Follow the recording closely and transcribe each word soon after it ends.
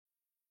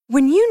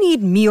When you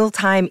need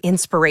mealtime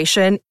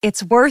inspiration,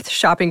 it's worth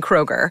shopping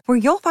Kroger, where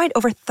you'll find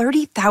over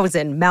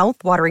 30,000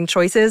 mouth-watering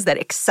choices that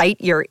excite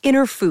your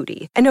inner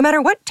foodie. And no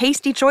matter what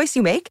tasty choice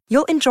you make,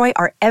 you'll enjoy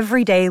our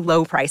everyday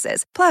low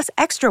prices, plus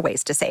extra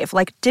ways to save,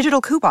 like digital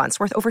coupons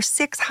worth over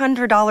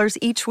 $600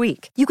 each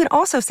week. You can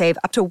also save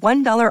up to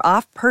 $1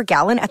 off per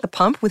gallon at the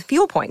pump with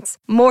fuel points.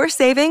 More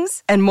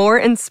savings and more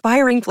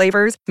inspiring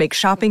flavors make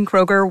shopping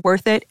Kroger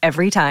worth it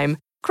every time.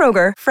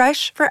 Kroger,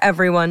 fresh for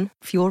everyone.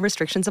 Fuel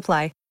restrictions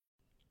apply.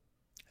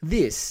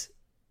 This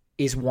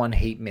is One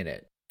Heat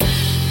Minute.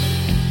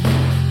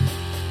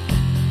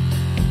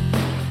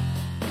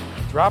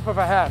 Drop of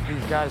a hat,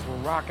 these guys will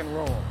rock and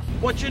roll.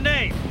 What's your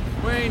name?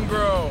 Wayne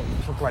Grove.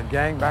 Look like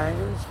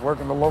gangbangers,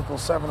 working the local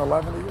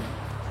 7-Eleven to you.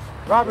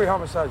 Robbery,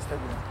 homicides, take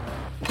me.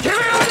 Give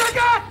me all you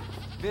got!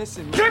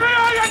 Listen. Give me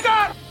all you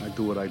got! I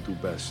do what I do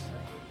best.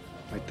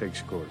 I take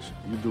scores.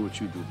 You do what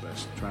you do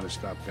best, trying to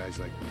stop guys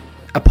like me.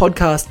 A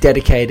podcast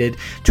dedicated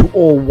to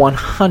all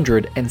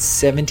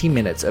 170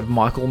 minutes of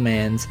Michael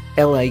Mann's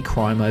LA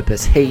crime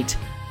opus Heat,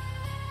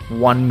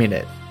 1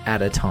 minute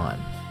at a time.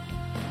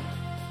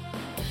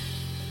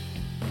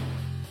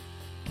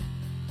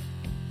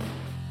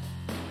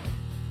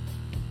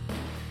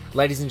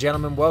 Ladies and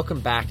gentlemen,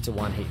 welcome back to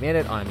One Heat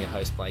Minute. I'm your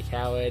host, Blake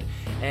Howard,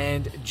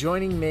 and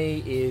joining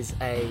me is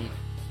a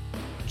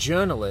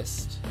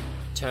journalist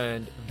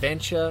turned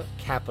venture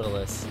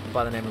capitalist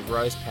by the name of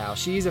Rose Powell.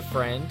 She's a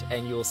friend,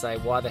 and you will say,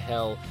 why the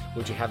hell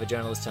would you have a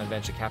journalist turned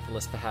venture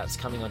capitalist perhaps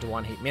coming onto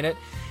One Heat Minute?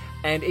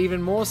 And even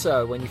more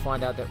so when you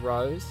find out that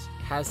Rose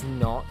has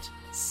not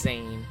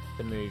seen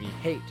the movie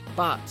Heat.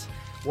 But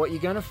what you're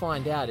going to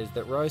find out is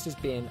that Rose has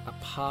been a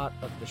part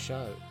of the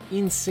show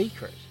in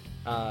secret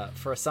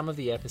for some of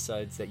the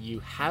episodes that you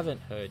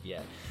haven't heard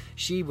yet.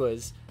 She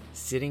was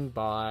sitting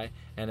by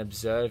and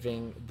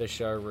observing the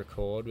show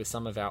record with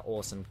some of our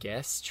awesome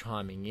guests,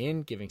 chiming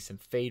in, giving some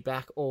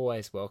feedback,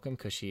 always welcome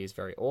because she is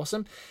very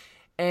awesome.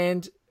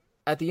 And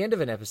at the end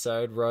of an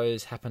episode,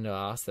 Rose happened to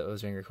ask, that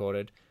was being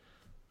recorded,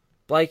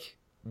 Blake,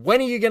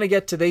 when are you going to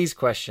get to these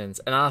questions?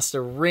 And asked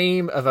a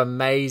ream of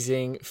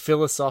amazing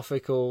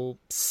philosophical,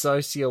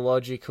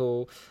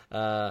 sociological,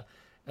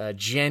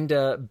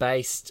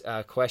 gender-based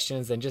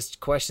questions, and just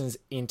questions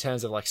in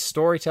terms of like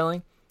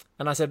storytelling.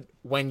 And I said,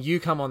 when you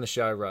come on the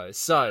show, Rose.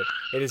 So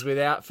it is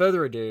without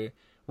further ado,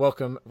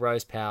 welcome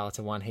Rose Powell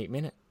to One Heat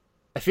Minute.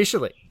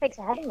 Officially. Thanks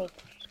for having me.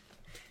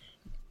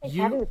 Thanks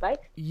for having me, Blake.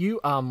 You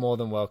are more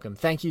than welcome.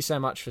 Thank you so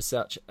much for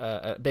such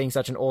being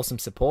such an awesome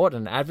support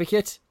and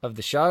advocate of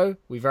the show.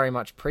 We very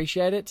much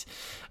appreciate it.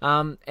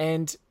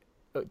 And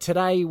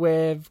today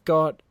we've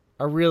got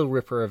a real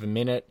ripper of a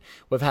minute.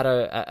 We've had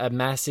a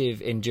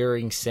massive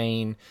enduring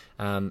scene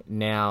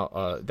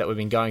now that we've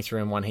been going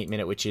through in One Heat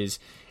Minute, which is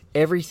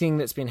everything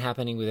that's been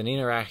happening with an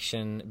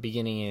interaction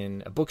beginning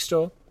in a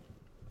bookstore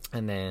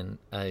and then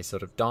a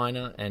sort of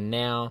diner, and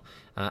now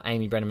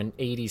Amy Brenneman and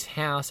Edie's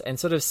house, and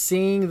sort of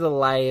seeing the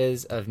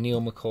layers of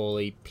Neil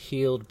McCauley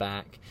peeled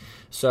back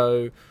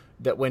so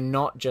that we're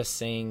not just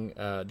seeing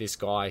this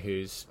guy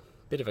who's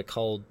a bit of a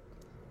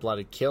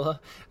cold-blooded killer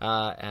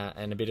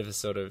and a bit of a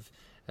sort of,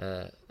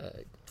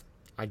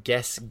 I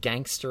guess,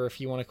 gangster, if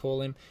you want to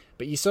call him,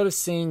 but you're sort of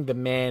seeing the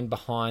man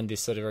behind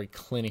this sort of very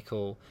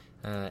clinical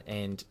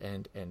and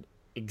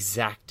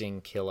exacting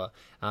killer,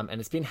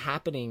 and it's been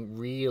happening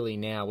really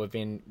now.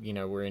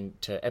 We're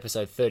into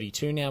episode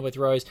 32 now with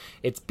Rose.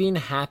 It's been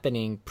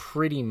happening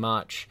pretty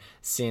much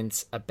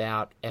since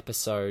about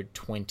episode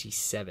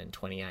 27,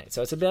 28.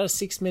 So it's about a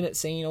 6-minute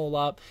scene all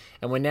up,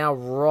 and we're now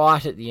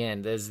right at the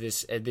end. There's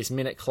this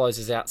minute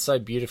closes out so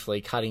beautifully,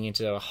 cutting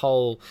into a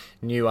whole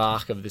new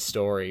arc of the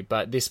story.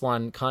 But this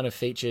one kind of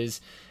features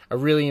a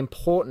really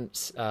important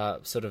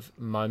sort of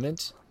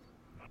moment,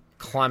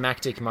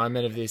 climactic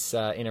moment of this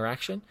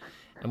interaction,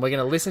 and we're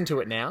going to listen to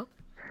it now,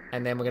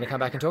 and then we're going to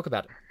come back and talk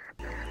about it.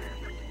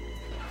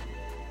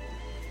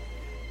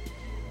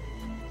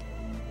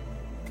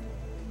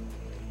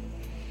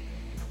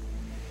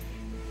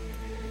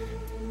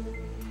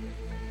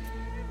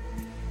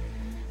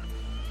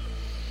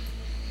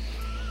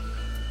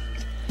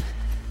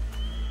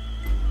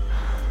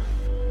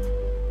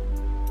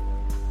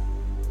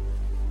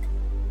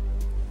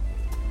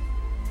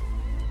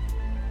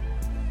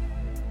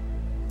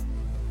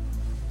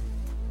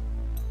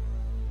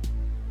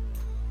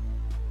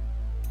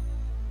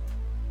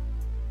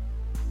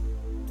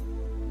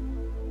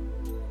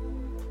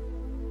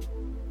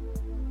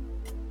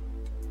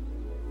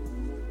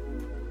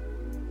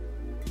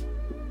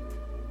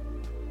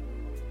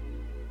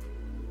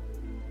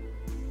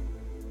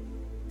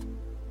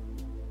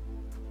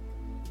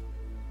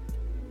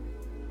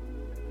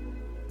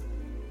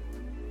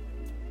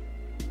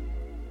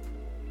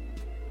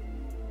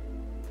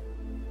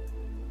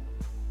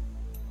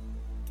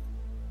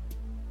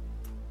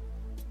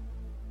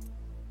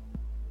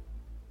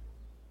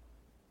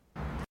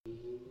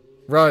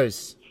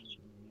 Rose,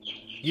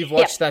 you've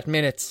watched that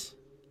minute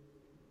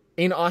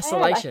in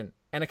isolation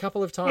and a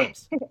couple of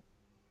times.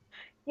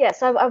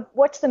 Yes, I've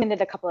watched the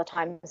minute a couple of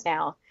times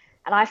now,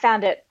 and I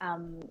found it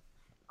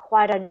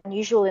quite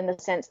unusual in the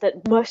sense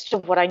that most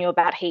of what I knew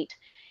about Heat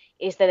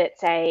is that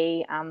it's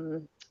a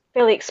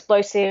fairly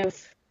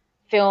explosive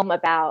film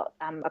about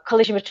a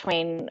collision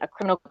between a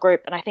criminal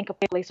group and I think a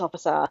police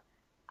officer.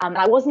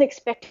 I wasn't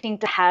expecting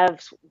to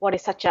have what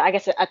is such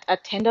a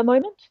tender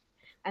moment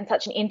and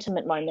such an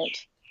intimate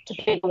moment to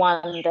be the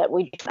one that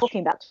we're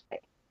talking about today.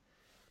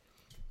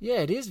 Yeah,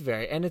 it is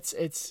very, and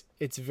it's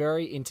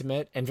very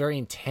intimate and very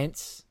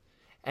intense,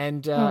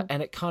 and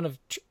it kind of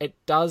it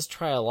does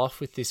trail off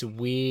with this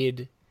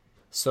weird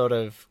sort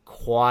of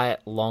quiet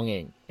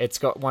longing. It's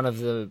got one of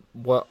the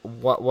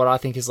what I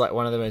think is like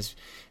one of the most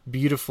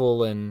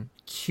beautiful and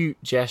cute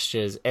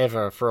gestures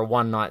ever for a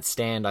one night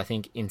stand, I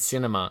think, in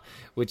cinema,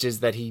 which is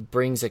that he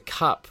brings a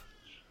cup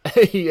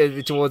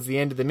towards the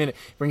end of the minute,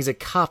 brings a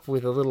cup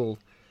with a little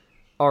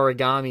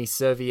origami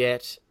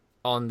serviette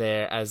on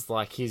there as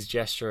like his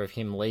gesture of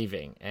him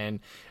leaving. And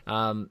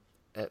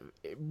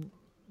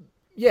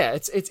yeah,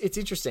 it's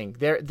interesting.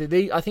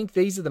 I think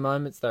these are the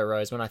moments though,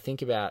 Rose, when I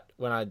think about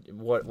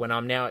when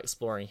I'm now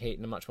exploring Heat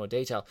in much more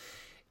detail.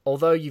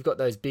 Although you've got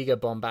those bigger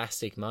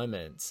bombastic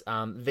moments,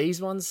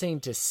 these ones seem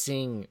to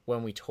sing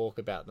when we talk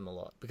about them a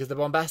lot, because the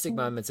bombastic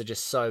moments are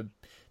just so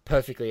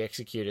perfectly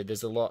executed.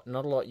 There's not a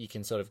lot you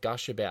can sort of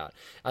gush about.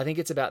 I think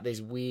it's about these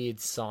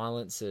weird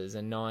silences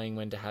and knowing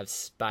when to have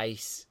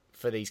space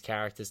for these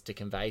characters to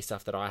convey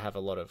stuff that I have a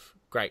lot of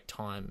great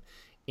time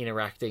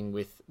interacting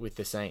with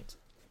the scenes.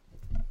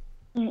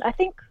 I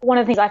think one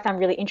of the things I found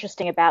really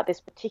interesting about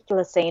this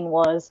particular scene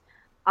was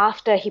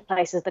after he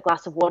places the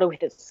glass of water with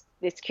this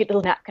cute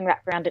little napkin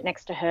wrapped around it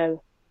next to her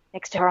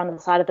on the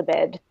side of the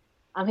bed,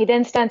 he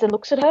then stands and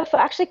looks at her for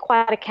actually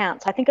quite a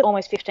count. So I think it's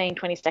almost 15,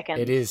 20 seconds.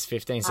 It is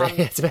 15 seconds.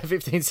 It's about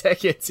 15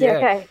 seconds, yeah.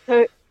 Okay,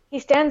 so he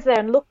stands there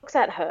and looks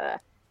at her,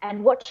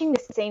 and watching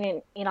this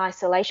scene in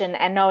isolation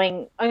and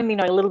only knowing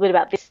a little bit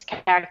about this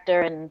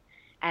character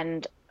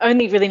and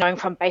only really knowing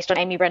based on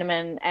Amy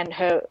Brenneman and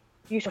her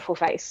beautiful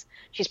face,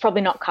 she's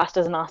probably not cast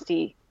as a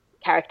nasty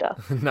character.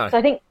 No. So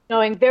I think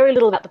knowing very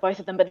little about the both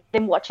of them, but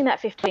then watching that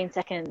 15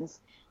 seconds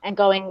and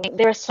going,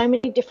 there are so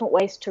many different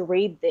ways to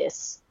read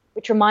this,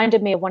 which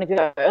reminded me of one of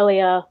your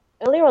earlier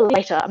or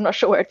later, I'm not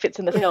sure where it fits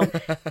in the film,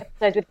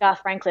 episodes with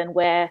Garth Franklin,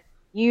 where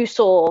you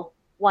saw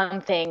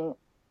one thing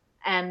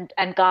and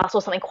Garth saw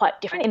something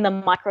quite different in the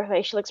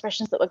microfacial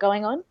expressions that were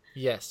going on.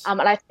 Yes.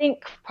 And I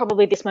think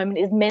probably this moment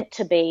is meant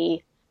to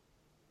be,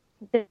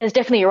 there's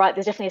definitely, you're right,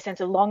 there's definitely a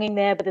sense of longing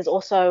there, but there's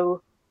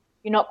also,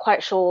 you're not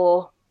quite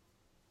sure,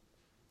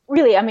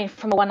 really, I mean,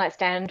 from a one-night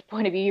stand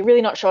point of view, you're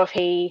really not sure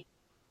if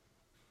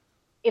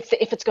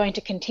it's going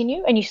to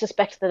continue, and you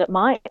suspect that it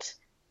might.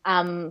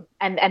 And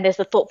there's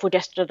the thoughtful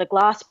gesture of the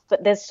glass,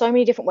 but there's so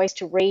many different ways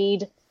to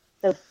read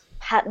the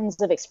patterns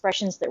of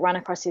expressions that run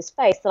across his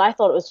face that I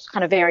thought it was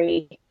kind of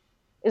it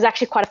was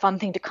actually quite a fun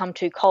thing to come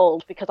to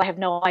cold, because I have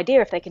no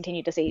idea if they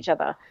continue to see each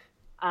other.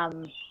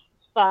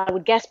 But I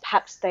would guess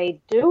perhaps they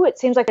do. It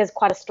seems like there's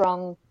quite a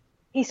strong,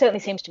 he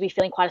certainly seems to be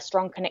feeling quite a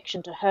strong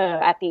connection to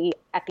her at the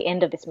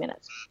end of this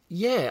minute.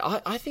 Yeah,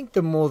 I think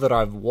the more that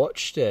I've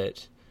watched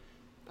it,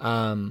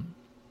 I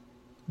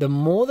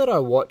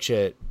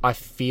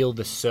feel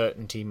the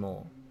certainty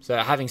more. So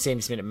having seen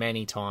this minute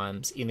many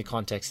times in the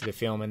context of the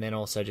film, and then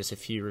also just a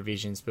few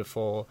revisions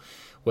before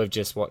we've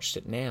just watched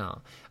it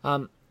now.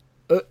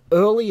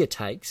 Earlier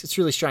takes, it's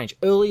really strange.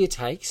 Earlier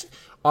takes,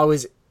 I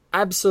was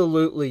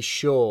absolutely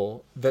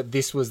sure that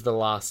this was the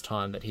last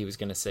time that he was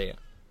going to see her.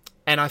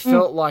 And I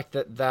felt like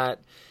that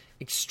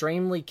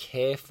extremely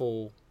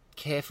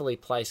carefully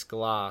placed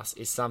glass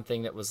is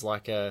something that was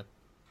like a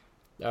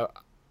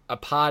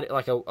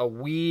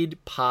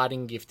weird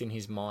parting gift in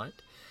his mind.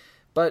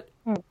 But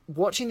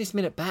watching this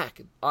minute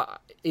back,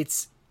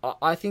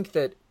 I think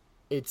that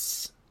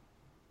it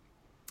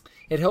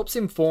helps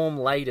him form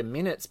later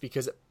minutes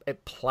because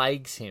it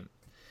plagues him.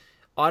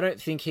 I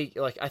don't think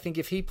I think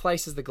if he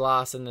places the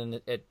glass and then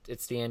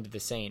it's the end of the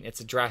scene, it's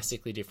a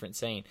drastically different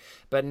scene.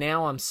 But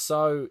now I'm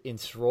so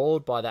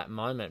enthralled by that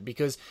moment,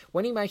 because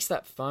when he makes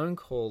that phone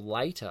call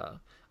later,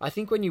 I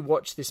think when you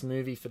watch this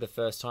movie for the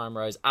first time,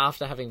 Rose,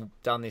 after having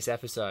done this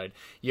episode,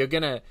 you're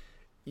gonna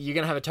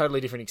have a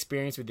totally different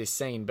experience with this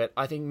scene. But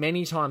I think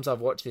many times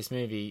I've watched this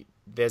movie,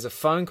 there's a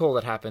phone call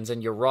that happens,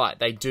 and you're right,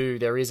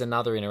 there is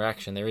another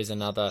interaction, there is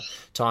another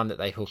time that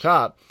they hook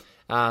up.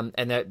 And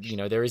that,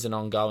 there is an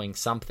ongoing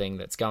something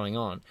that's going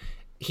on.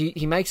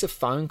 He makes a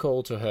phone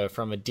call to her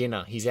from a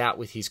dinner. He's out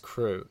with his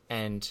crew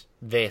and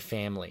their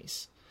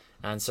families.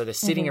 And so they're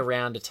sitting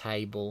around a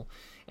table,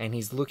 and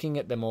he's looking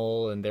at them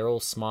all, and they're all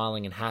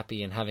smiling and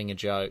happy and having a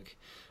joke.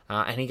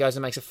 And he goes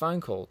and makes a phone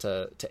call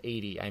to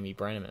Edie, Amy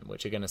Brenneman,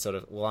 which are going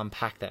to we'll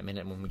unpack that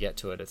minute when we get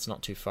to it. It's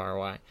not too far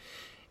away.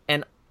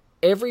 And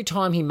every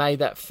time he made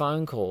that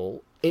phone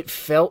call, it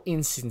felt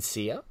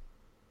insincere.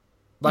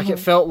 Like, it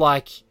felt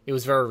like it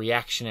was very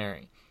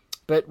reactionary.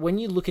 But when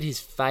you look at his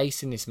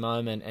face in this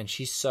moment, and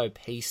she's so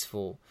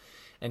peaceful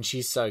and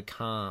she's so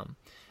calm,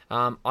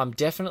 I'm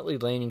definitely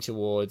leaning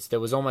towards there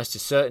was almost a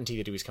certainty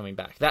that he was coming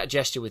back. That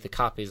gesture with the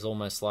cup is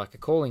almost like a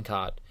calling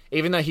card.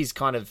 Even though he's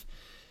kind of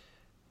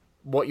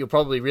what you'll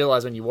probably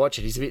realize when you watch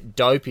it, he's a bit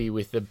dopey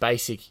with the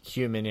basic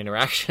human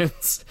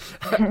interactions.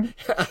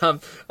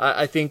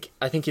 I think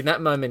in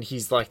that moment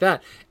he's like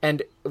that.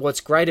 And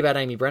what's great about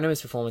Amy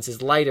Brenneman's performance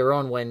is later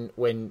on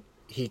when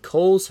he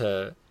calls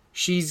her,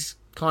 she's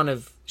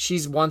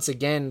once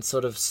again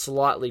sort of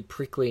slightly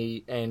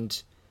prickly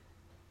and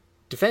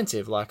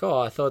defensive, like, oh,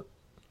 I felt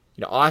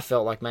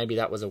like maybe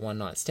that was a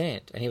one-night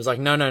stand. And he was like,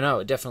 no,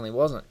 it definitely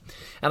wasn't.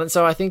 And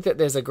so I think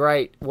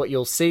that what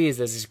you'll see is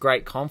there's this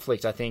great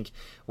conflict, I think,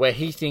 where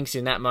he thinks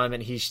in that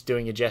moment he's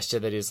doing a gesture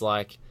that is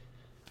like,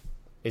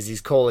 is his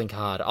calling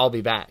card, I'll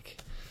be back.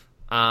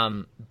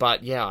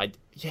 But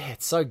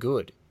it's so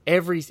good.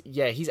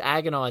 He's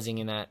agonizing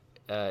in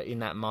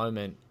that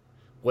moment,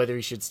 whether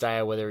he should stay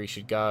or whether he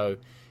should go.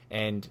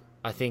 And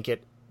I think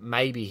it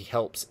maybe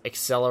helps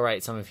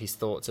accelerate some of his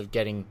thoughts of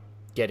getting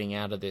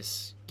out of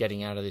this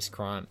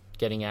crime,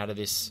 getting out of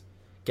this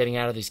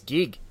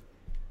gig.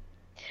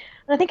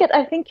 And I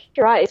think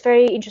you're right. It's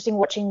very interesting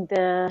watching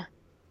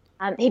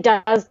he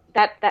does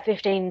that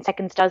 15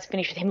 seconds does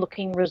finish with him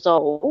looking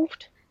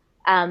resolved.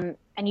 And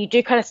you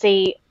do kind of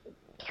see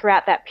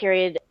throughout that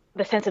period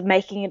the sense of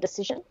making a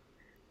decision.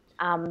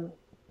 But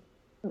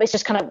it's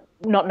just kind of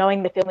not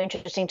knowing the film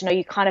interesting to know.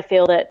 You kind of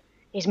feel that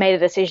he's made a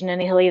decision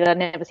and he'll either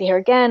never see her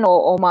again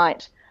or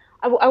might.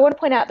 I want to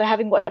point out that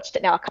having watched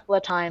it now a couple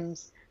of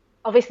times,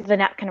 obviously the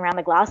napkin around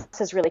the glass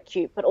is really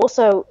cute, but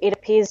also it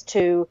appears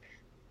to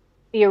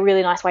be a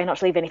really nice way not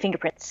to leave any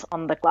fingerprints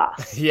on the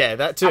glass. Yeah,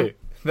 that too.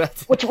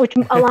 Which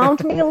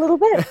alarmed me a little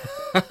bit.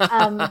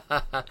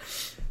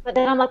 But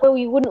then I'm like, well,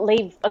 you wouldn't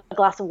leave a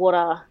glass of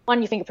water,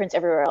 your fingerprints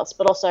everywhere else,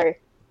 but also you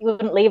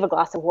wouldn't leave a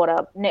glass of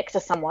water next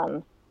to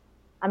someone.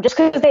 Just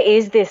because there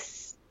is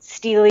this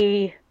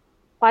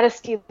quite a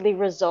steely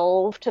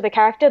resolve to the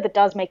character that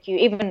does make you,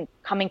 even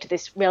coming to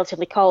this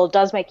relatively cold,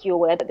 does make you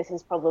aware that this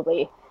is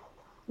probably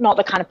not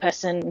the kind of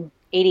person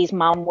Edie's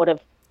mum would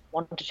have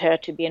wanted her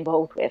to be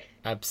involved with.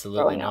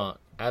 Absolutely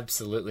not.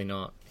 Absolutely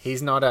not.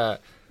 He's not a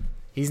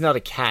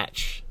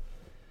catch.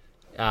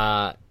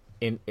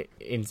 In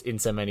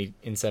so many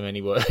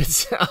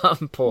words.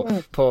 Poor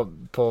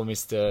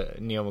Mr.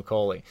 Neil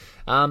McCauley.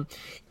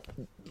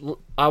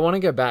 I want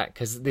to go back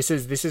because this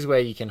is where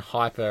you can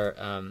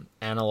hyper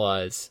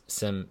analyze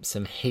some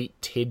Heat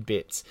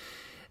tidbits.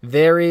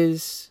 There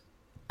is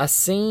a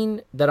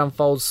scene that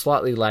unfolds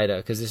slightly later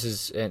because this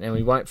is, and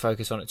we won't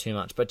focus on it too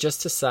much, but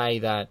just to say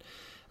that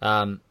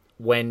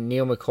when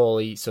Neil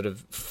McCauley sort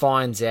of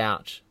finds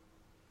out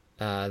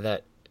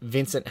that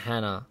Vincent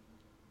Hanna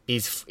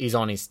is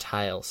on his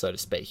tail, so to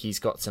speak, he's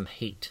got some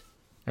heat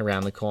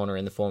around the corner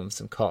in the form of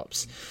some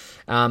cops.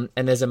 And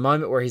there's a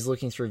moment where he's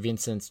looking through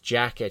Vincent's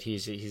jacket,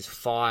 his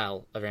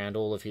file around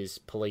all of his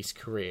police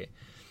career,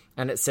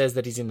 and it says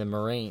that he's in the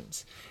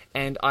Marines.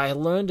 And I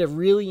learned a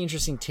really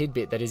interesting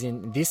tidbit that is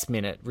in this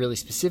minute, really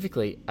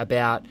specifically,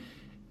 about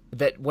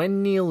that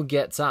when Neil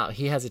gets up,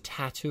 he has a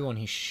tattoo on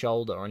his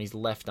shoulder, on his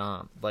left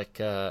arm, like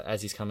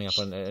as he's coming up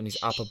on his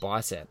upper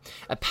bicep.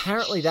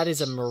 Apparently that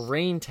is a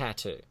Marine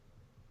tattoo.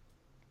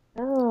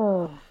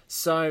 Oh.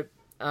 So,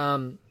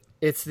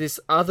 it's this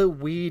other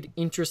weird,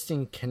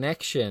 interesting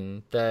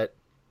connection that,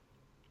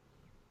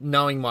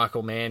 knowing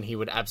Michael Mann, he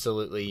would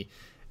absolutely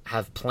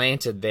have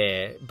planted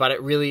there, but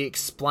it really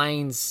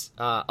explains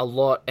a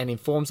lot and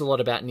informs a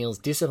lot about Neil's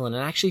discipline.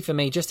 And actually, for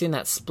me, just in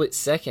that split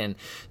second,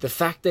 the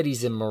fact that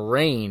he's a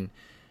Marine,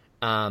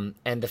 and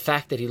the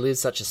fact that he lives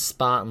such a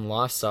Spartan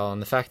lifestyle,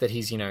 and the fact that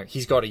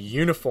he's got a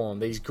uniform,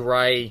 these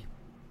grey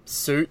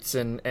suits,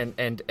 and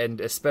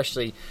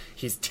especially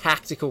his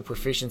tactical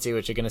proficiency,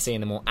 which you're going to see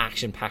in the more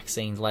action-packed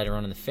scenes later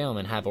on in the film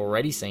and have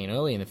already seen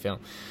early in the film.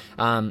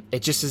 It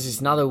just is this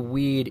another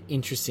weird,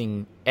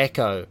 interesting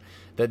echo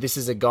that this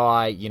is a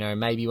guy,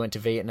 maybe went to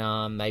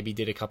Vietnam, maybe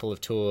did a couple of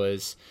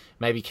tours,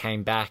 maybe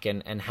came back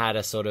and had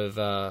a sort of,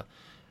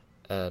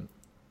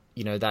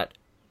 that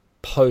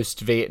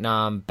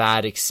post-Vietnam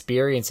bad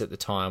experience at the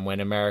time when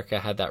America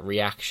had that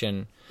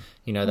reaction,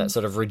 that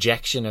sort of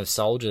rejection of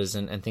soldiers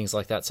and things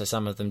like that. So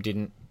some of them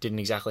didn't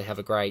exactly have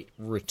a great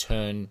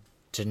return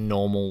to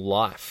normal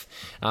life.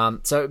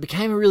 So it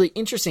became really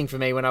interesting for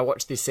me when I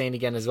watched this scene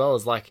again as well,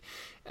 as like,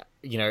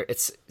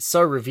 it's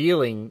so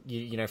revealing,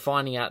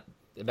 finding out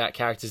about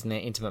characters in their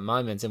intimate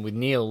moments. And with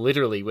Neil,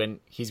 literally, when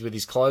he's with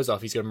his clothes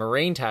off, he's got a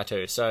Marine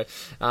tattoo. So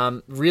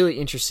really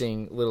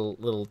interesting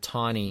little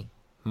tiny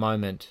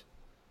moment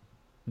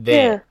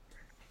there. Yeah,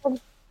 well,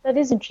 that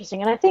is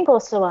interesting. And I think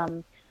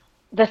also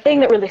the thing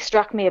that really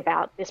struck me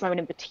about this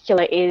moment in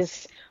particular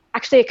is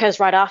actually occurs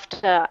right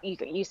after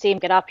you see him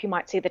get up. You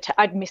might see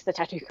I'd missed the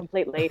tattoo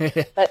completely,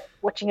 but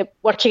watching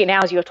it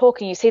now as you're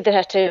talking, you see the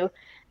tattoo,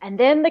 and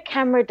then the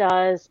camera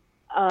does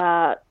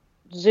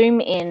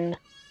zoom in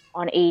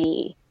on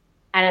Edie,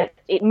 and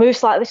it moves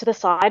slightly to the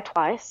side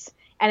twice,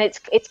 and it's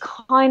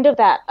kind of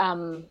that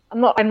I'm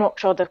not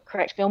sure the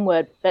correct film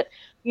word, but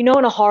in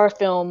a horror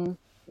film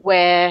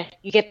where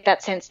you get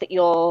that sense that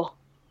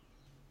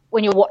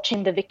when you're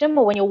watching the victim,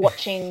 or when you're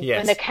watching yes.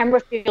 when the camera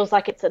feels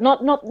like it's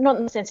not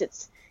in the sense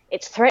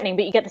it's threatening,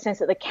 but you get the sense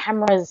that the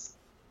camera's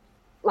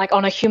like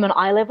on a human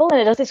eye level, and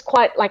it does this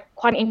quite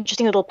an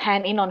interesting little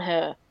pan in on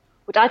her,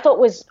 which I thought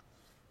was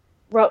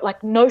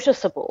like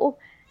noticeable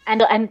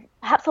and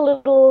perhaps a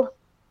little,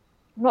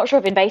 I'm not sure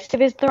if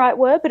invasive is the right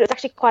word, but it was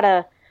actually quite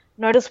a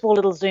noticeable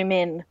little zoom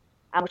in,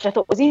 which I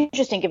thought was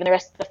interesting given the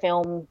rest of the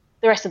film,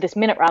 the rest of this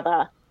minute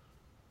rather,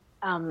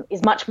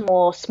 is much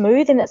more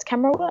smooth in its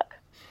camera work.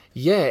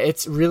 Yeah,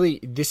 it's really,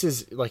 this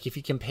is like, if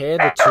you compare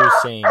the two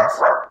scenes.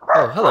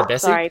 Oh, hello,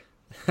 Bessie. Sorry,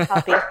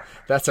 puppy.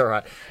 That's all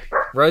right.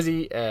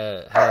 Rosie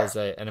has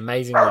an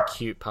amazingly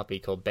cute puppy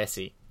called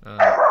Bessie,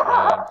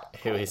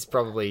 who is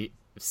probably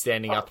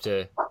standing up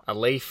to a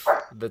leaf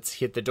that's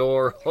hit the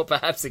door, or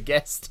perhaps a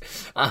guest.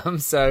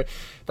 So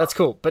that's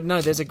cool. But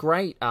no, there's a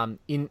great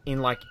in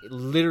like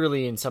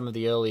literally in some of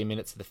the earlier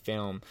minutes of the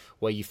film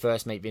where you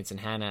first meet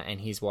Vincent Hanna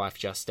and his wife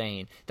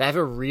Justine. They have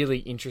a really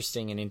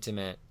interesting and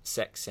intimate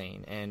sex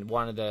scene, and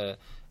one of the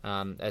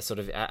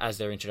as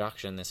their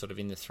introduction, they're sort of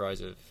in the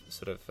throes of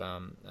sort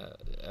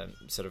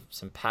of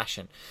some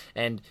passion,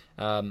 and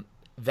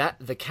that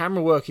the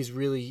camera work is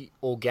really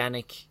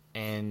organic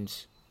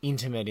and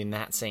intimate in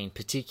that scene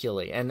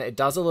particularly, and it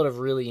does a lot of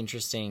really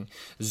interesting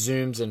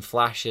zooms and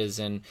flashes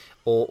and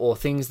or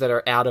things that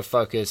are out of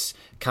focus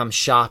come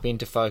sharp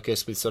into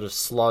focus with sort of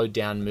slowed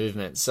down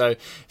movement. So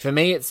for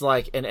me it's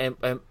like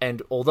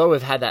and although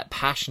we've had that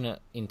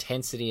passionate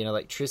intensity and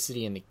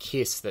electricity and the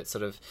kiss that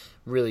sort of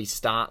really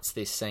starts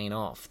this scene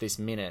off, this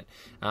minute,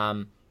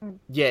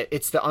 yeah,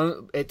 it's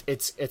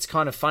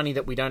kind of funny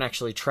that we don't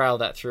actually trail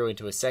that through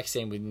into a sex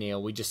scene with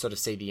Neil. We just sort of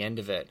see the end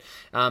of it.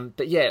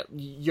 But yeah,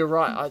 you're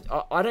right.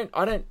 I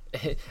don't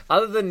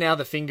other than now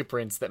the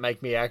fingerprints that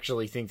make me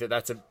actually think that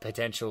that's a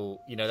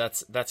potential,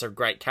 that's a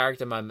great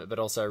character moment, but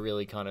also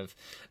really kind of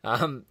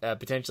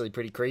potentially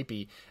pretty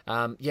creepy.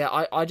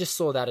 Yeah, I just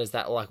saw that as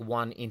that like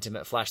one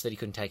intimate flash that he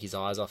couldn't take his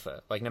eyes off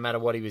her. Like no matter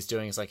what he was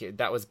doing, it's like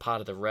that was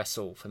part of the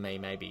wrestle for me,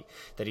 maybe,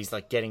 that he's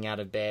like getting out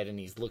of bed and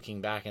he's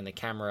looking back and the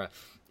camera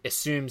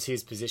assumes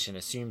his position,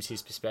 assumes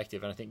his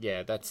perspective, and I think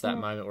that's that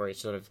moment where it's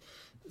sort of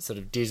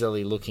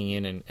dizzily looking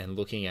in and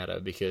looking at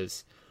her,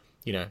 because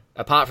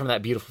apart from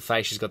that beautiful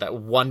face, she's got that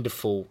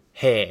wonderful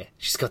hair.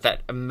 She's got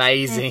that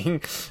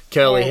amazing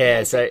curly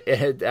hair. So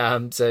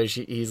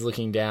he's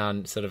looking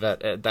down sort of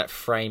at that,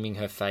 framing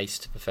her face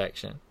to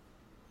perfection.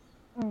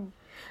 And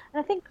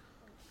I think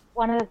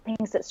one of the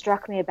things that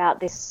struck me about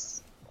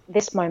this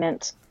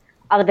moment,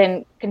 other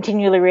than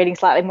continually reading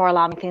slightly more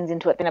alarming things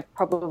into it than are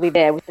probably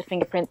there with the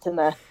fingerprints and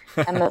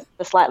the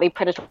slightly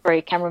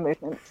predatory camera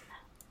movements,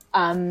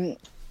 I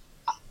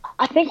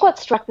think what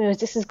struck me was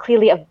this is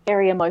clearly a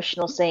very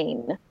emotional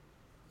scene.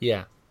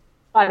 Yeah.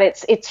 But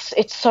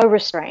it's so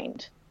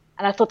restrained.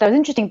 And I thought that was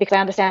interesting because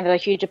I understand that a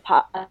huge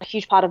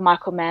part of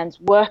Michael Mann's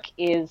work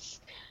is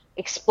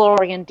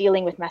exploring and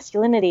dealing with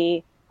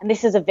masculinity. And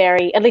this is a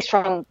very, at least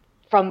from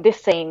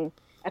this scene,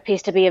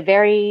 appears to be a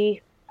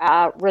very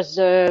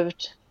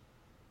reserved,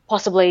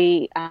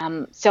 possibly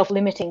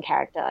self-limiting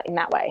character in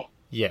that way.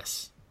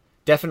 Yes,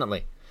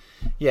 definitely.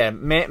 Yeah,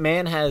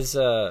 Mann has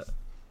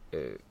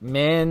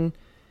Mann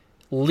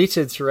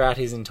littered throughout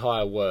his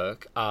entire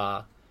work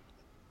are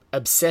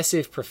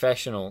obsessive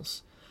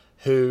professionals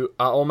who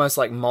are almost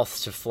like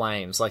moths to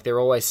flames. Like they're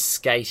always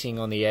skating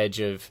on the edge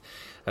of,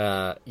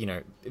 they're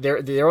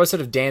always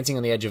sort of dancing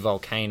on the edge of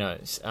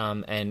volcanoes.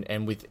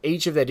 And with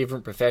each of their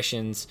different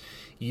professions,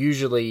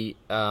 usually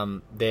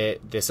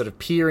they're sort of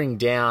peering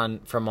down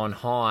from on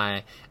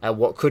high at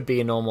what could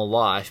be a normal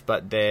life,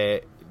 but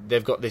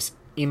they've got this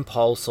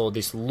impulse or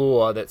this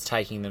lure that's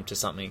taking them to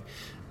something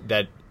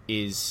that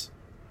is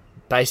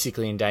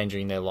basically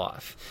endangering their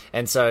life.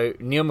 And so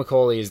Neil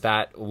McCauley is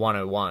that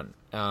 101.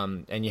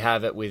 And you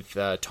have it with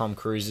Tom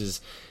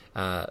Cruise's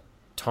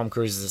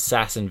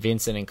assassin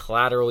Vincent in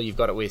Collateral. You've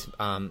got it with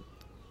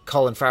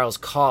Colin Farrell's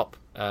cop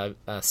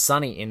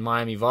Sonny in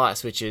Miami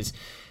Vice, which is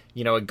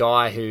a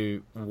guy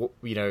who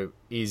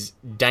is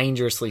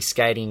dangerously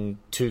skating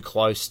too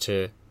close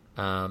to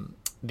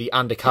the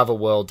undercover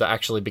world to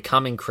actually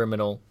becoming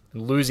criminal,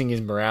 losing his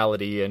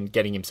morality and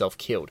getting himself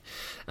killed.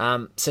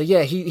 So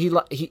yeah,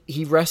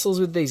 he wrestles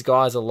with these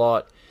guys a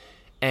lot,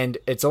 and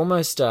it's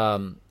almost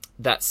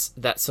that's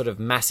sort of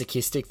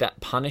masochistic, that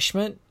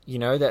punishment,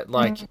 that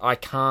like I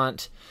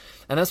can't,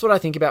 and that's what I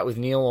think about with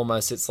Neil.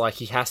 Almost, it's like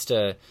he has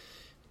to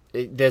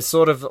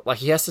sort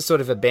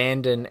of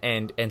abandon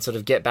and sort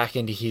of get back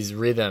into his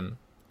rhythm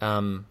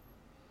to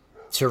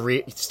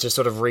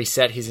sort of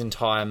reset his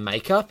entire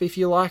makeup, if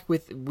you like,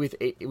 with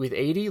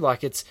Edie.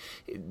 Like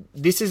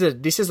this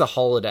is a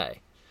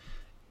holiday.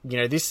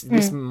 This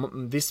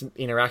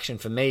interaction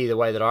for me, the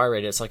way that I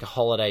read it, it's like a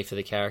holiday for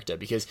the character,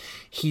 because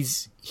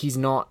he's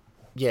not.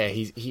 Yeah,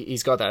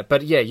 he's got that.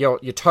 But yeah, you're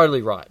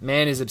totally right.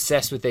 Mann is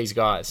obsessed with these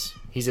guys.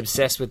 He's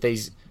obsessed with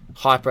these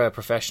hyper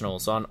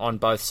professionals on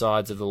both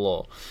sides of the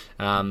law,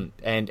 and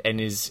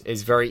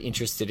is very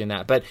interested in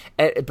that. But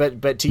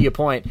to your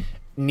point,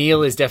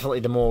 Neil is definitely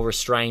the more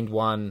restrained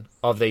one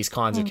of these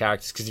kinds of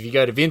characters, because if you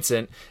go to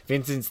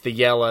Vincent's the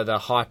yeller, the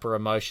hyper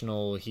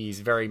emotional. He's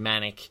very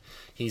manic.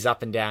 He's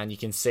up and down. You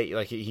can see,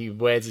 like, he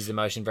wears his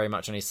emotion very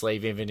much on his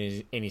sleeve, even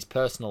in his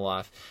personal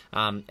life.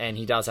 And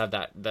he does have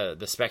that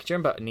the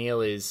spectrum. But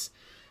Neil is,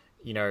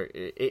 you know,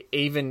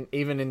 even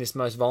in this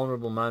most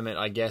vulnerable moment,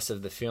 I guess,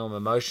 of the film,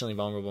 emotionally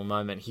vulnerable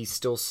moment, he's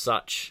still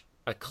such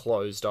a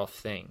closed off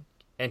thing.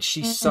 And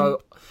she's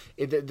so...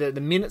 The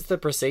minutes that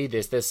precede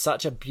this, there's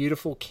such a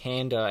beautiful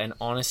candor and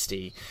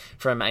honesty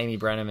from Amy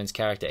Brenneman's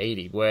character,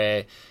 Edie,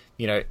 where,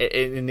 you know,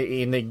 in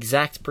the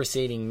exact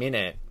preceding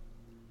minute,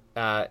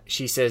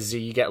 she says, "Do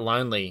you get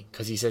lonely?"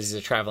 Because he says he's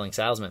a traveling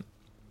salesman.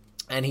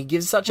 And he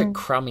gives such a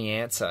crummy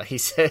answer.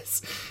 He's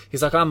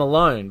like, "I'm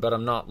alone, but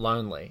I'm not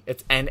lonely."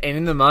 And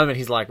in the moment,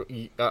 he's like,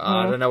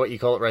 I don't know what you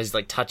call it, Rose. He's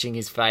like touching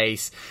his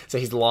face, so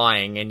he's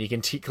lying, and you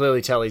can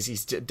clearly tell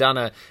he's done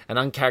an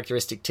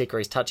uncharacteristic tick where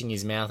he's touching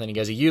his mouth, and he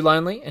goes, "Are you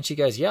lonely?" And she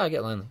goes, "Yeah, I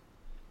get lonely."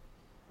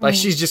 Like,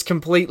 she's just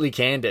completely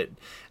candid.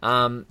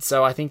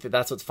 So I think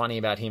that's what's funny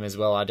about him as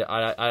well.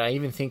 I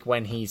even think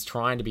when he's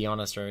trying to be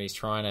honest, or he's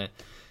trying to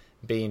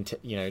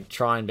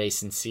try and be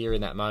sincere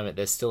in that moment,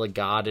 there's still a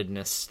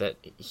guardedness that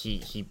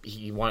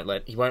he won't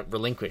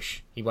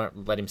relinquish. He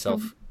won't let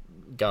himself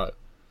go.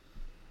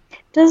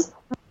 Does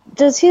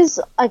his,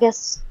 I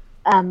guess,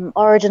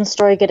 origin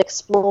story get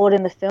explored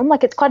in the film?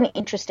 Like, it's quite an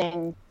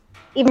interesting,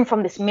 even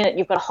from this minute,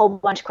 you've got a whole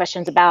bunch of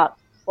questions about,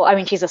 well, I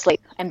mean, she's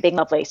asleep and being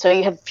lovely, so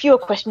you have fewer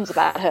questions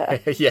about her.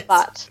 Yes.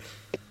 But,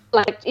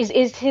 like,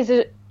 is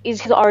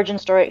his origin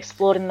story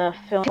explored in the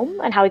film,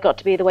 and how he got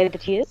to be the way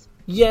that he is?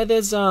 Yeah,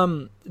 there's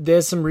some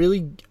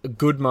really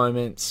good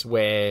moments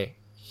where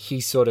he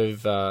sort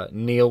of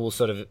Neil will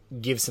sort of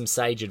give some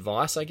sage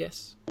advice, I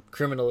guess,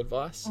 criminal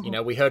advice. You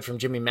know, we heard from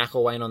Jimmy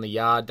McElwain on The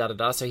Yard,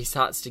 so he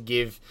starts to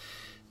give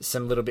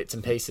some little bits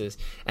and pieces.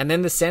 And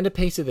then the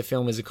centerpiece of the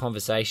film is a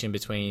conversation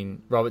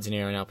between Robert De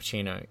Niro and Al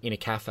Pacino in a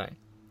cafe,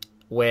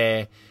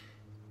 where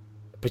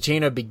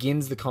Pacino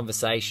begins the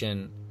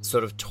conversation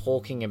sort of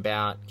talking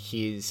about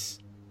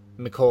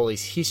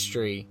Macaulay's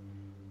history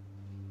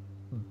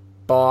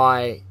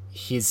by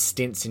his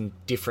stints in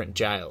different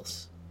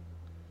jails.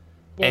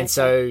 Yeah, and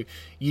so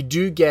you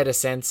do get a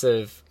sense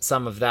of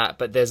some of that,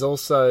 but there's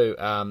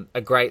also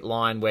a great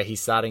line where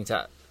he's starting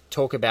to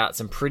talk about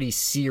some pretty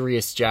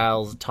serious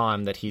jail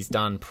time that he's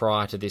done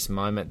prior to this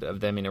moment of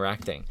them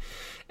interacting.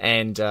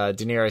 And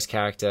De Niro's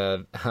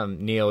character,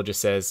 Neil, just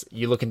says,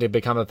 "You looking to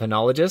become a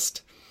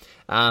penologist?"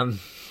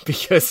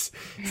 Because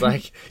it's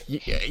like,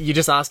 you're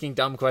just asking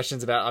dumb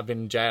questions about, "I've been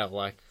in jail."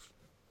 Like,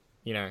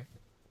 you know,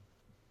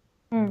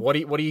 what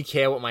do you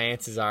care what my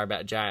answers are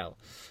about jail?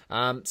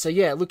 So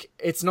yeah, look,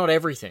 it's not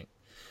everything,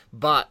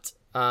 but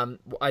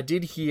I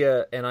did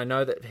hear, and I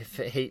know that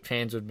Heat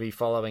fans would be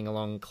following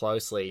along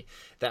closely,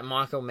 that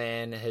Michael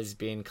Mann has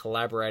been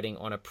collaborating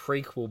on a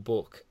prequel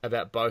book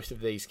about both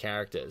of these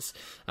characters,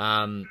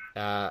 and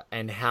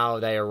how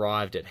they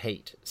arrived at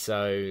Heat.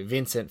 So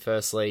Vincent,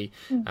 firstly,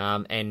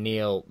 and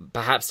Neil,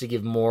 perhaps to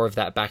give more of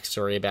that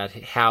backstory about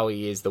how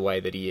he is the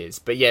way that he is.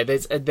 But yeah,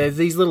 there's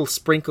these little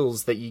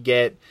sprinkles that you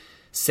get,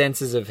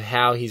 senses of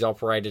how he's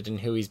operated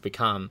and who he's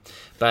become.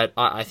 But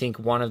I think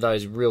one of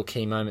those real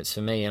key moments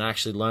for me, and I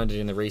actually learned it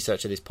in the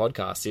research of this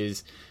podcast,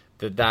 is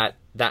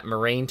that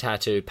marine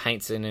tattoo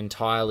paints an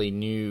entirely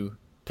new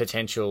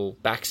potential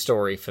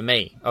backstory for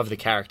me of the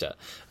character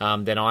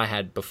than I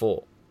had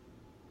before.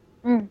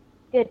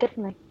 Yeah,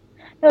 definitely.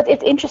 No,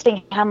 it's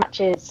interesting how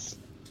much is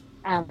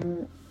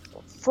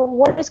for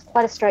what is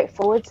quite a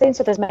straightforward scene.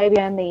 So there's maybe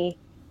only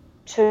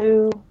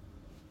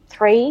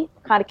 2-3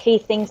 kind of key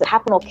things that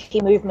happen, or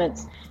key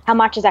movements, how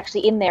much is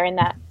actually in there in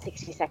that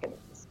 60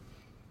 seconds.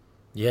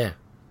 Yeah,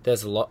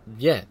 there's a lot.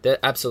 Yeah,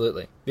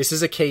 absolutely. This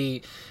is a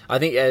key, I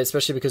think,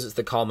 especially because it's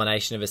the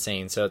culmination of a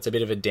scene, so it's a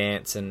bit of a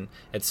dance, and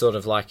it's sort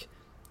of like,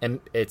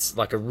 it's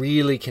like a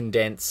really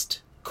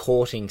condensed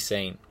courting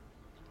scene.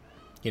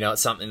 You know,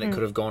 it's something that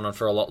could have gone on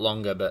for a lot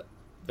longer, but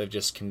they've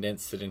just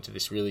condensed it into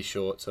this really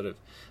short sort of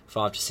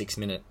 5 to 6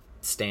 minute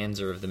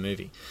stanza of the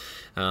movie.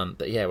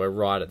 But yeah, we're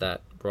right at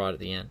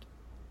the end.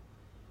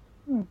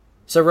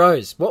 So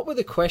Rose, what were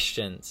the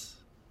questions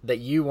that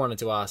you wanted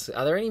to ask?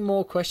 Are there any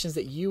more questions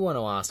that you want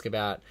to ask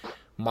about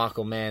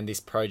Michael Mann, this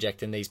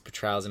project, and these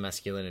portrayals of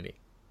masculinity?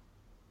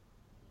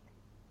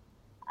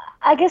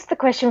 I guess the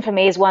question for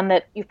me is one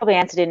that you've probably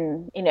answered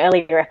in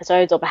earlier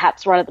episodes, or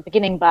perhaps right at the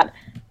beginning, but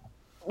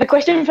the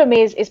question for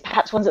me is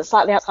perhaps one that's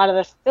slightly outside of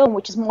the film,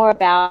 which is more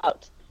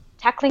about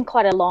tackling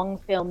quite a long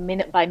film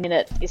minute by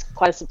minute is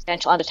quite a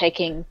substantial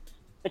undertaking,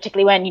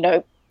 particularly when,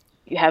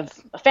 you have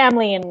a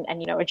family and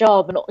a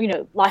job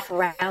and, life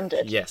around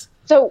it. Yes.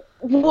 So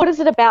what is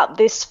it about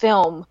this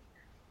film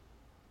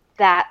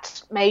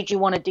that made you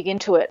want to dig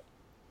into it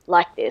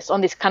like this,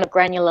 on this kind of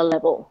granular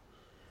level?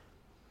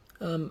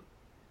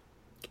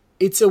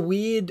 It's a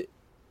weird...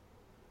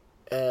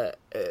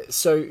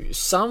 so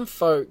some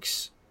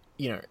folks,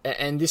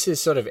 and this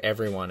is sort of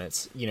everyone,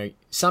 it's,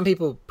 some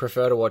people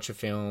prefer to watch a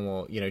film,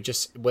 or,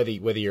 just whether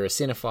you're a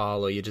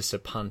cinephile or you're just a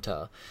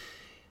punter,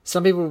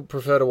 some people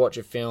prefer to watch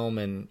a film,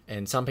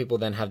 and some people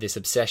then have this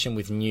obsession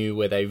with new,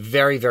 where they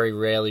very, very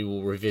rarely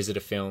will revisit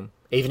a film,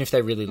 even if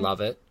they really love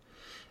it.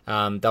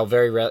 They'll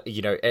very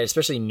rarely,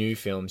 especially new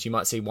films. You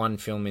might see one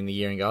film in the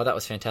year and go, "Oh, that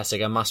was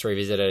fantastic, I must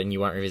revisit it," and you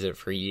won't revisit it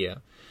for a year.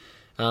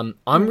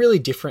 I'm really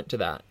different to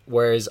that.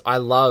 Whereas I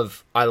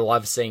love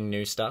seeing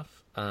new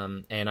stuff,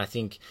 and I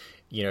think,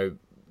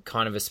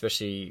 kind of,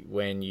 especially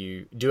when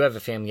you do have a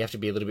family, you have to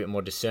be a little bit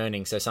more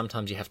discerning. So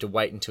sometimes you have to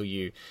wait until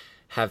you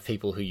have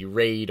people who you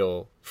read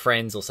or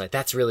friends will say,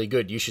 "That's really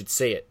good, you should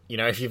see it."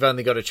 If you've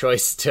only got a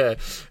choice to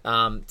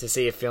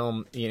see a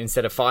film,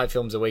 instead of 5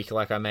 films a week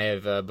like I may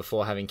have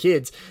before having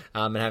kids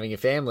and having a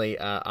family,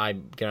 I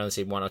can only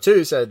see 1 or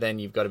 2. So then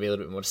you've got to be a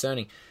little bit more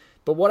discerning.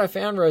 But what I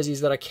found, Rosie,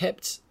 is that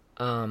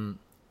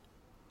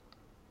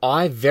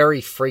I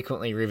very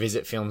frequently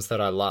revisit films that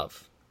I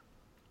love.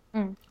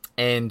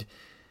 And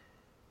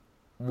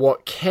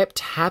what kept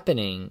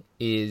happening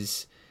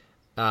is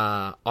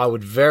I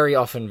would very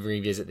often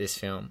revisit this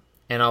film,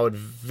 and I would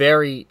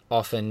very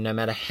often, no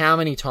matter how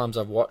many times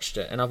I've watched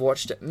it, and I've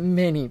watched it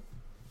many,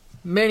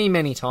 many,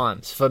 many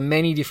times for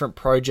many different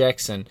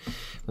projects and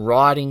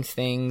writing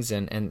things,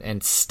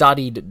 and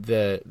studied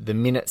the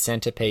minute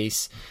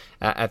centerpiece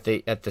at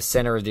the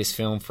center of this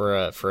film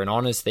for an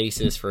honors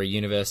thesis for a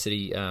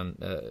university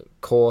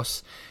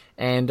course,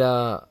 and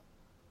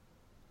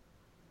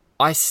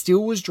I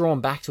still was drawn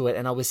back to it,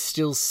 and I was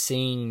still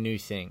seeing new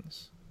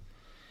things.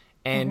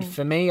 And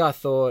for me, I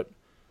thought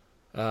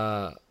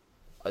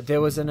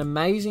there was an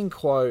amazing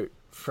quote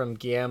from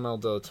Guillermo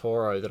del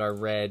Toro that I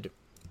read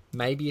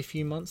maybe a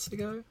few months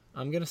ago.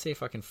 I'm going to see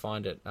if I can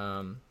find it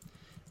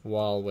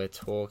while we're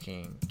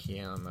talking.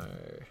 Guillermo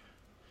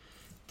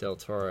del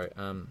Toro.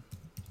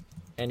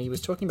 And he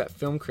was talking about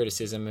film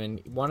criticism,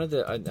 and I'm going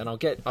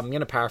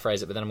to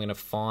paraphrase it, but then I'm going to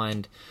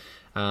find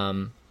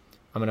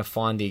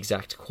the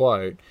exact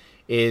quote.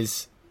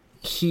 Is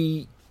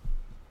he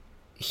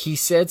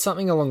said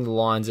something along the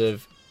lines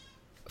of,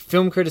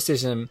 film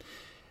criticism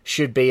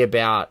should be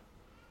about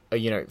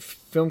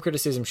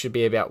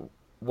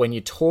when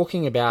you're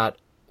talking about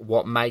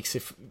what makes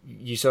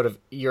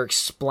you're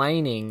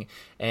explaining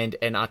and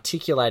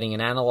articulating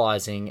and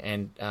analyzing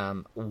and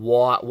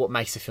what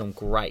makes a film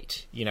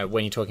great.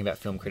 When you're talking about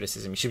film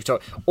criticism, you should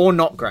talk, or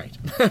not great,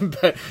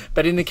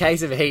 but in the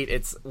case of Heat,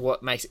 it's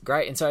what makes it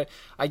great. And so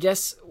I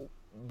guess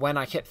when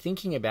I kept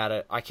thinking about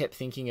it, I kept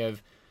thinking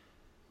of,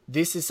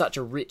 this is such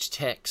a rich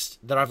text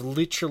that I've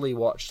literally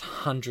watched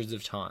hundreds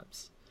of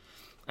times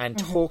and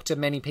talked to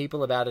many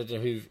people about it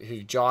who've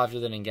jived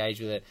with it and engaged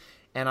with it.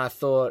 And I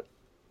thought,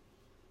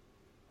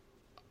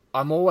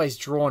 I'm always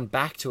drawn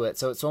back to it.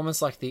 So it's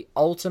almost like the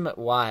ultimate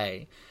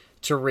way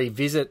to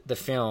revisit the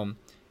film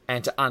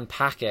and to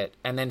unpack it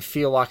and then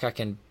feel like I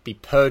can be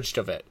purged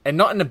of it. And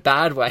not in a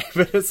bad way,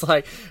 but it's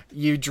like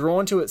you're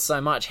drawn to it so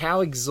much.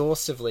 How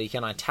exhaustively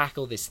can I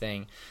tackle this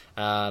thing?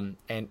 And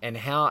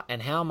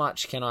how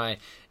much can I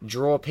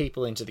draw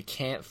people into the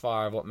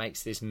campfire of what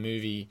makes this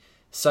movie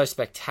so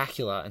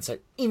spectacular and so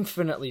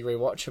infinitely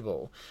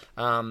rewatchable?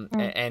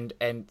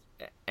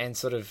 And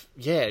sort of,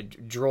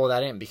 draw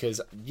that in, because,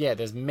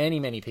 there's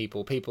many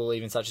people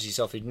even such as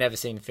yourself who'd never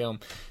seen the film,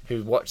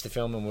 who watched the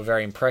film and were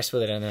very impressed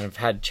with it and then have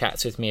had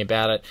chats with me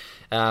about it.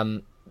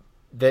 I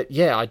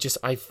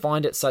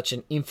find it such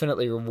an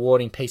infinitely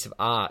rewarding piece of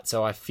art.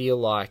 So I feel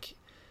like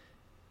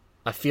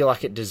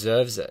it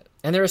deserves it.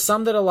 And there are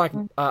some that are like,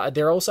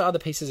 there are also other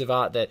pieces of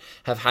art that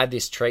have had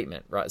this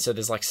treatment, right? So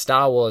there's like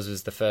Star Wars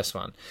was the first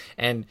one.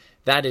 And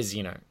that is,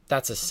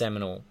 that's a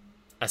seminal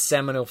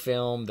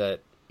film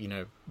that,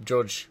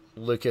 George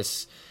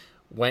Lucas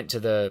went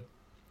to the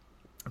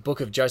book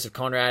of Joseph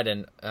Conrad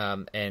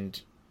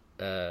and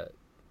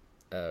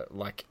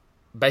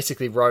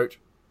basically wrote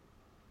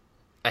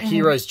a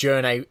hero's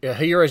journey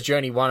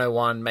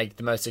 101, make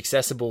the most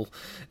accessible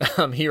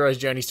hero's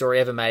journey story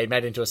ever made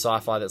into a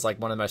sci-fi that's like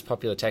one of the most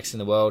popular texts in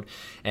the world,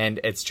 and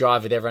it's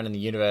jive with everyone in the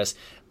universe.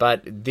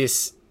 But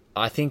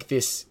I think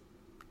this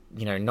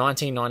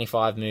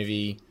 1995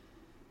 movie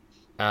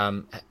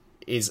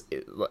is,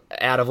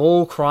 out of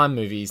all crime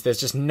movies, there's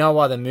just no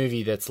other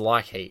movie that's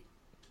like Heat.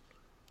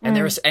 And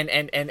there is and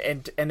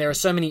there are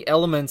so many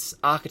elements,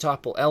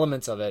 archetypal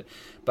elements of it,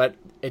 but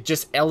it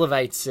just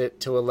elevates it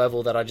to a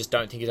level that I just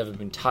don't think has ever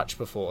been touched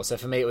before. So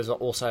for me, it was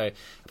also,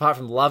 apart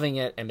from loving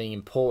it and being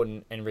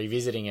important and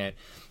revisiting it,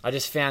 I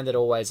just found it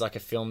always like a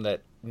film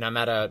that, no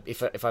matter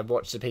if I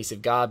watched a piece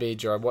of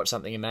garbage or I watched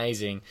something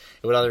amazing,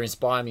 it would either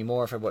inspire me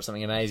more if I watched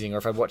something amazing, or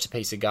if I watched a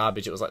piece of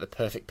garbage, it was like the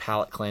perfect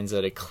palate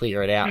cleanser to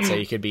clear it out so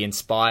you could be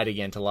inspired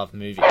again to love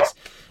movies.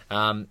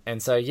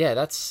 And so,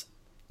 that's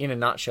in a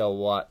nutshell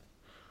what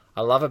I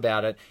love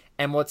about it.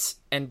 And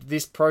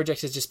this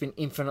project has just been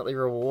infinitely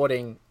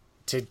rewarding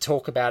to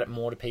talk about it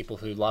more to people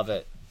who love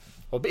it,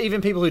 or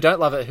even people who don't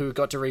love it, who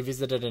got to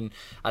revisit it and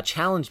are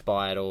challenged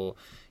by it, or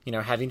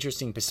have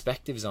interesting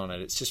perspectives on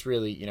it. It's just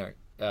really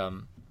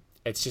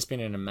it's just been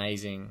an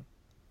amazing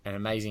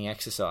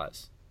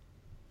exercise.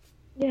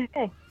 Yeah,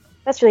 okay,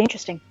 that's really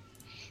interesting.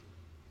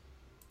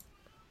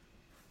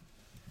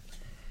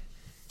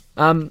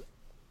 What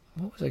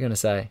was I going to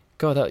say?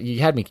 God, you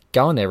had me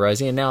going there,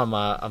 Rosie, and now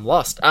I'm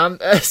lost. One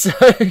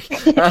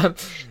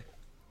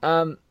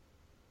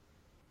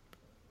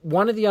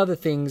of the other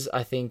things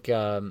I think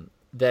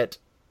that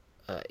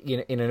in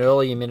an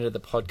earlier minute of the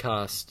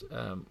podcast,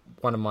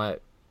 one of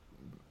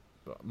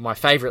my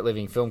favourite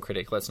living film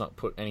critic, let's not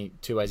put any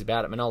two ways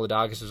about it, Manohla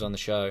Dargis, was on the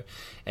show,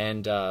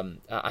 and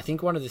I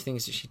think one of the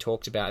things that she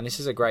talked about, and this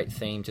is a great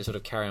theme to sort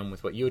of carry on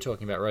with what you were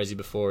talking about, Rosie,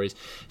 before, is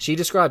she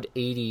described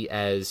Edie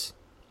as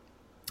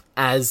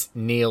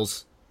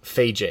Neil's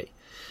Fiji.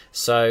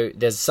 So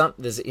there's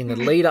in the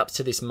lead up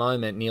to this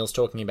moment, Neil's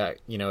talking about,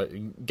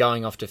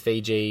 going off to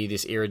Fiji,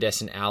 this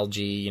iridescent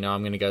algae,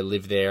 I'm going to go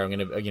live there. I'm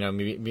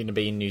going to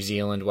be in New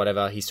Zealand,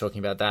 whatever. He's talking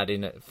about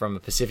that from a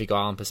Pacific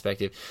Island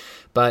perspective.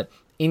 But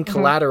in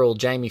Collateral,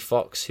 Jamie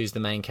Foxx, who's the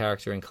main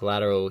character in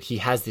Collateral, he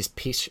has this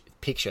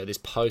picture, this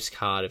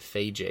postcard of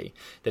Fiji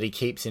that he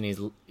keeps in his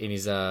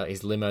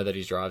limo that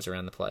he drives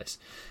around the place,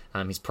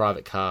 his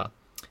private car,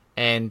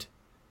 and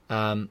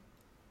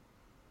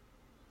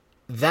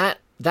that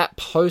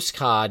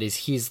postcard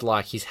is his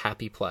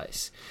happy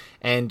place.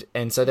 And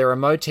so there are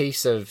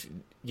motifs of,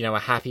 a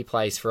happy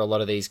place for a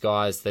lot of these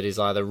guys that is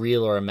either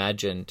real or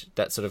imagined,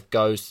 that sort of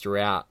goes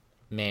throughout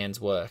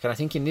Mann's work. And I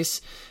think in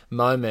this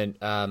moment,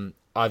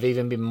 I've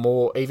even been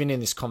more, even in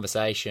this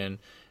conversation,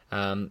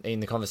 in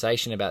the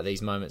conversation about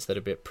these moments that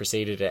have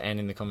preceded it, and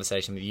in the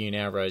conversation with you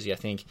now, Rosie, I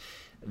think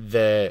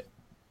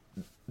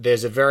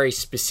there's a very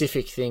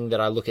specific thing that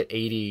I look at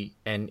Edie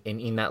and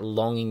in that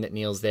longing that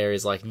Neil's there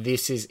is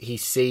he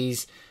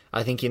sees,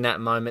 I think in that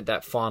moment,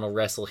 that final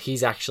wrestle,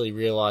 he's actually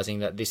realizing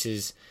that this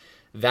is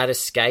that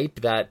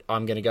escape, that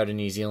I'm going to go to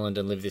New Zealand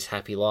and live this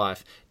happy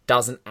life,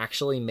 doesn't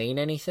actually mean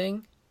anything.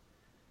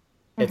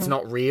 Mm-hmm. It's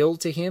not real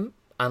to him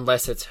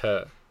unless it's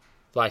her.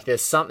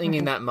 There's something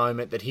in that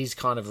moment that he's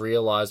kind of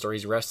realized, or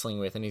he's wrestling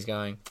with, and he's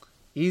going,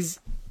 is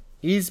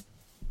the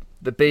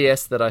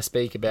BS that I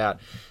speak about,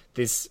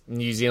 this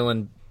New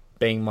Zealand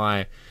being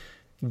my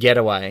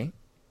getaway,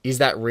 is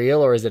that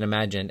real or is it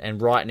imagined?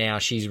 And right now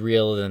she's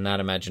realer than that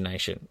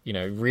imagination,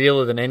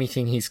 realer than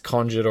anything he's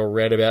conjured or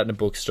read about in a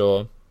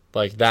bookstore.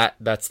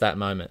 That's that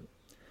moment.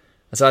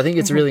 And so I think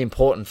it's really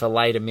important for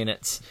later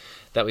minutes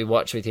that we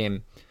watch with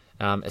him,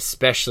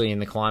 especially in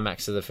the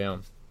climax of the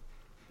film,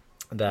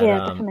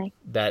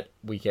 that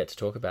we get to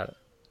talk about it.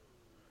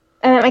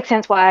 And that makes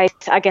sense why,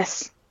 I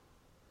guess,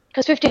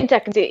 because 15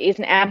 seconds is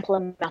an ample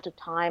amount of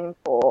time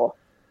for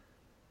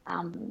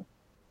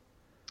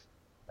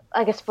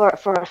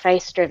for a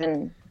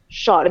face-driven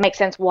shot. It makes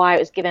sense why it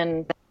was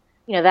given,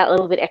 that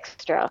little bit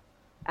extra,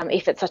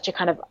 if it's such a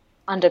kind of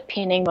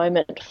underpinning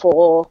moment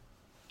for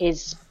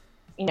his,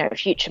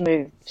 future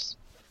moves.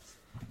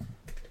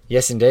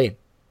 Yes, indeed.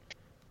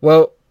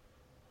 Well,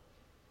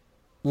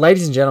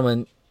 ladies and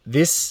gentlemen,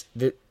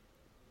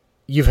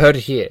 you've heard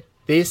it here.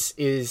 This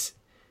is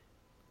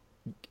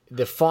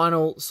the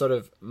final sort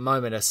of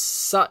moment,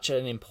 such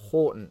an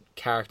important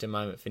character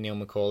moment for Neil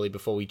McCauley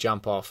before we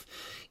jump off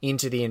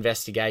into the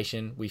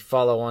investigation. We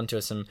follow on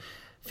to some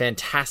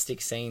fantastic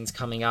scenes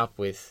coming up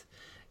with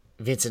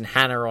Vincent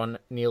Hanna on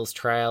Neil's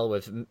trail.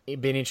 We've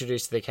been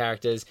introduced to the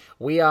characters.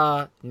 We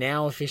are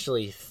now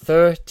officially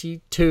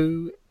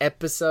 32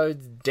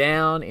 episodes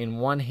down in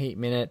One Heat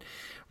Minute.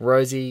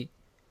 Rose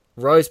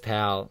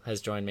Powell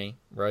has joined me.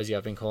 Rosie,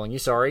 I've been calling you.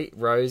 Sorry.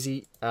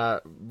 Rose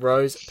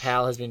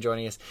Powell has been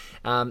joining us.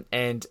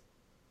 And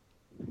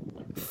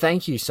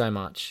thank you so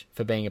much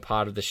for being a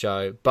part of the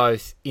show,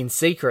 both in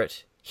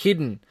secret,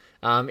 hidden,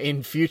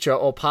 in future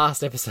or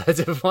past episodes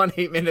of One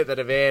Heat Minute that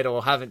have aired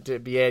or haven't to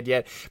be aired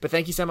yet. But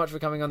thank you so much for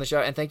coming on the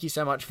show, and thank you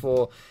so much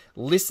for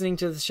listening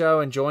to the show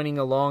and joining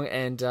along.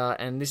 And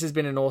this has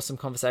been an awesome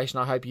conversation.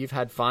 I hope you've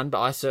had fun, but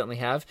I certainly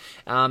have.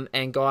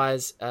 And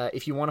guys,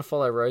 if you want to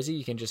follow Rosie,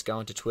 you can just go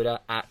onto Twitter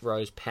at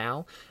Rose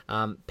Powell,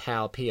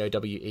 Powell,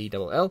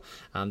 Powell.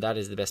 That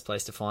is the best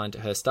place to find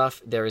her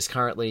stuff. There is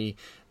currently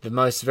the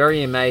most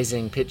very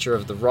amazing picture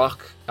of The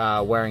Rock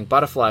wearing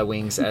butterfly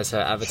wings as her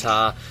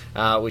avatar,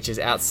 which is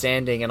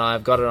outstanding, and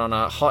I've got it on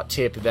a hot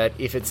tip that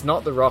if it's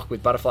not The Rock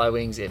with butterfly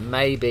wings, it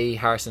may be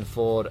Harrison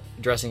Ford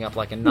dressing up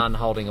like a nun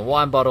holding a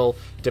wine bottle,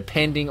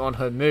 depending on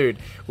her mood,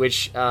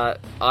 which I'm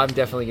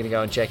definitely going to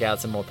go and check out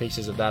some more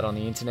pictures of that on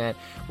the internet.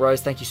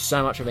 Rose, thank you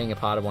so much for being a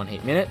part of One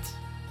Heat Minute.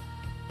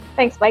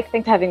 Thanks, Blake.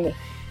 Thanks for having me.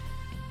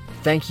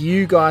 Thank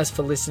you guys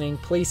for listening.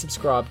 Please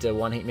subscribe to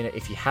One Heat Minute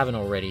if you haven't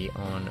already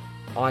on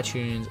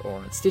iTunes or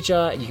on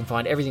Stitcher. You can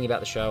find everything about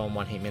the show on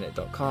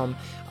oneheatminute.com.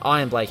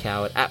 I am Blake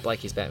Howard, at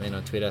Blakey'sBatman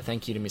on Twitter.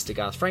 Thank you to Mr.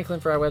 Garth Franklin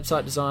for our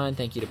website design.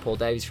 Thank you to Paul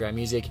Davies for our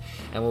music.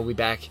 And we'll be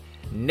back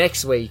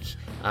next week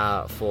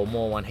for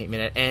more One Heat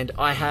Minute. And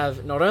I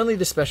have not only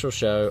the special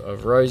show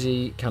of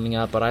Rosie coming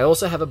up, but I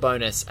also have a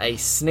bonus, a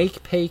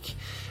sneak peek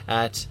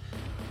at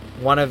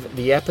one of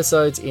the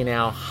episodes in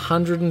our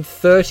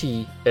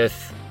 130th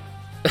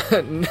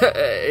in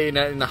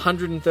the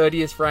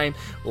 130th frame,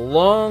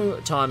 long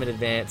time in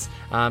advance,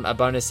 a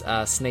bonus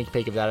sneak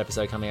peek of that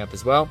episode coming up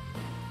as well.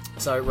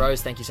 So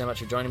Rose, thank you so much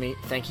for joining me.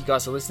 Thank you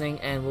guys for listening,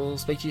 and we'll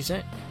speak to you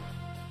soon.